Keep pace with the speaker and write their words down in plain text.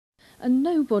and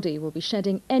nobody will be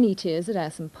shedding any tears at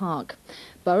Ayresome Park.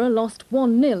 Borough lost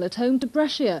 1-0 at home to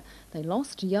Brescia. They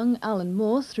lost young Alan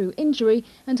Moore through injury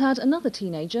and had another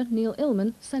teenager, Neil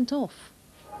Illman, sent off.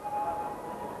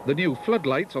 The new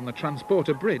floodlights on the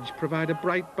Transporter Bridge provide a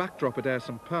bright backdrop at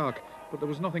Ayresome Park, but there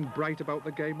was nothing bright about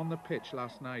the game on the pitch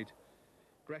last night.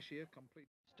 Brescia complete.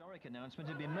 Historic announcement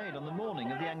had been made on the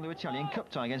morning of the Anglo Italian Cup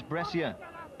tie against Brescia,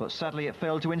 but sadly it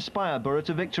failed to inspire Borough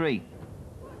to victory.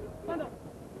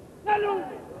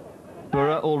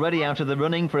 Borough, already out of the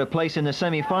running for a place in the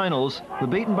semi-finals, were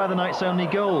beaten by the night's only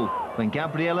goal when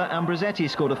Gabriele Ambrosetti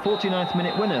scored a 49th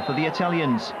minute winner for the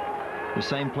Italians. The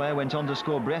same player went on to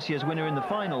score Brescia's winner in the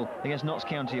final against Notts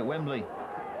County at Wembley.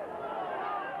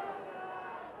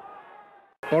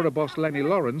 Borough boss Lenny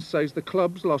Lawrence says the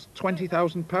clubs lost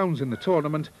 £20,000 in the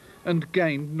tournament and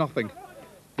gained nothing.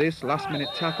 This last-minute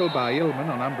tackle by Illman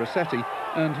on Ambrosetti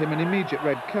earned him an immediate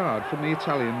red card from the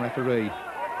Italian referee.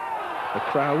 A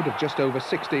crowd of just over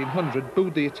 1,600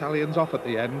 booed the Italians off at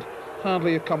the end,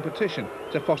 hardly a competition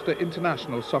to foster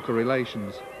international soccer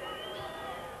relations.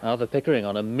 Arthur Pickering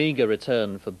on a meagre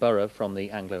return for Borough from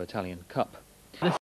the Anglo Italian Cup.